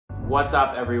What's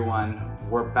up, everyone?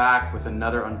 We're back with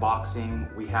another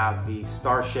unboxing. We have the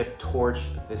Starship torch.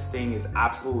 This thing is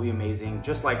absolutely amazing.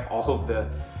 Just like all of the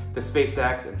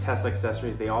SpaceX and Tesla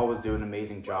accessories, they always do an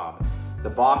amazing job. The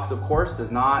box, of course,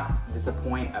 does not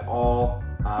disappoint at all.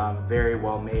 Very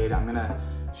well made. I'm gonna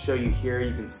show you here.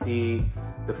 You can see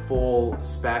the full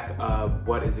spec of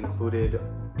what is included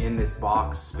in this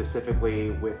box,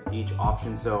 specifically with each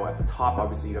option. So at the top,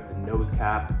 obviously, you have the nose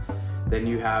cap. Then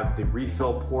you have the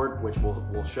refill port, which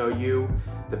we'll show you.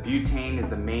 The butane is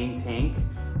the main tank.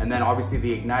 And then obviously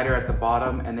the igniter at the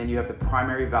bottom. And then you have the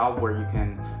primary valve where you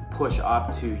can push up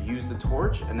to use the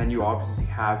torch. And then you obviously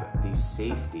have the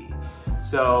safety.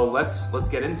 So let's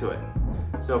get into it.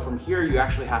 So from here, you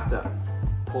actually have to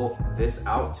pull this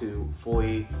out to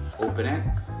fully open it.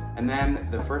 And then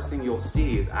the first thing you'll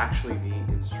see is actually the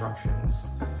instructions.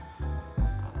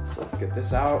 So let's get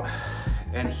this out.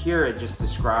 And here it just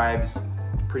describes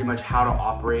pretty much how to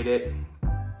operate it,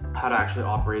 how to actually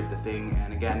operate the thing.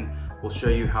 And again, we'll show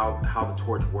you how the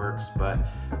torch works, but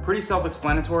pretty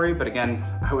self-explanatory. But again,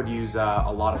 I would use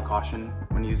a lot of caution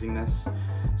when using this.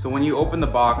 So when you open the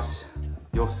box,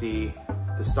 you'll see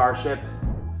the Starship.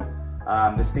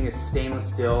 This thing is stainless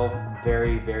steel,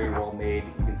 very, very well made.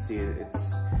 You can see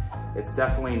it's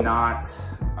definitely not,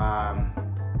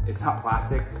 it's not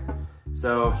plastic.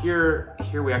 So here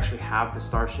we actually have the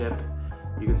Starship.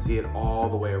 You can see it all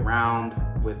the way around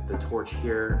with the torch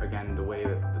here. Again, the way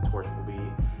that the torch will be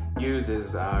used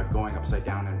is going upside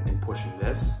down and pushing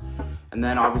this. And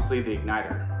then obviously the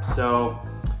igniter. So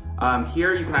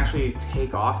here you can actually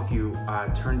take off, if you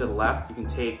turn to the left, you can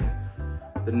take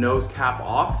the nose cap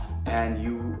off and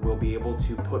you will be able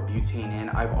to put butane in.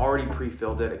 I've already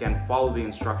pre-filled it. Again, follow the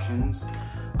instructions.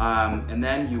 And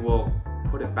then you will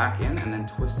put it back in and then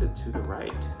twist it to the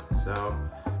right. So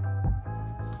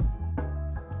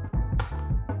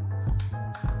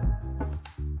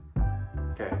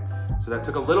okay, so that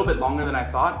took a little bit longer than I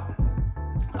thought,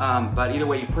 but either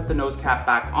way, you put the nose cap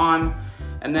back on.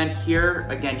 And then here,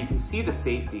 again, you can see the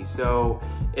safety. So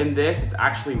in this, it's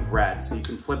actually red. So you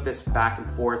can flip this back and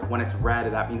forth. When it's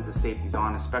red, that means the safety's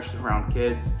on, especially around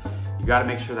kids. You gotta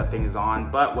make sure that thing is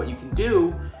on. But what you can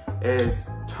do is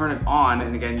turn it on,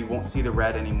 and again, you won't see the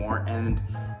red anymore. And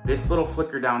this little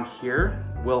flicker down here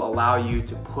will allow you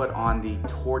to put on the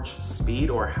torch speed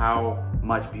or how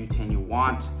much butane you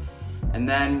want. And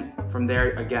then from there,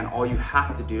 again, all you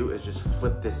have to do is just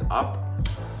flip this up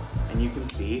and you can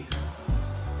see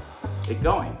it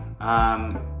going.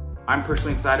 I'm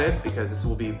personally excited because this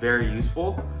will be very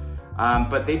useful.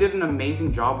 But they did an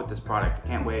amazing job with this product.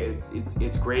 Can't wait.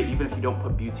 It's great, even if you don't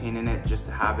put butane in it, just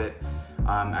to have it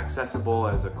accessible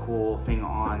as a cool thing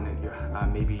on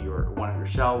maybe one of your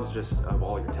shelves, just of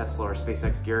all your Tesla or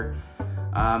SpaceX gear.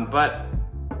 But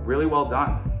really well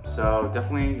done. So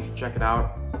definitely you should check it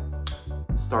out.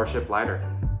 Starship lighter.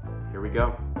 Here we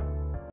go.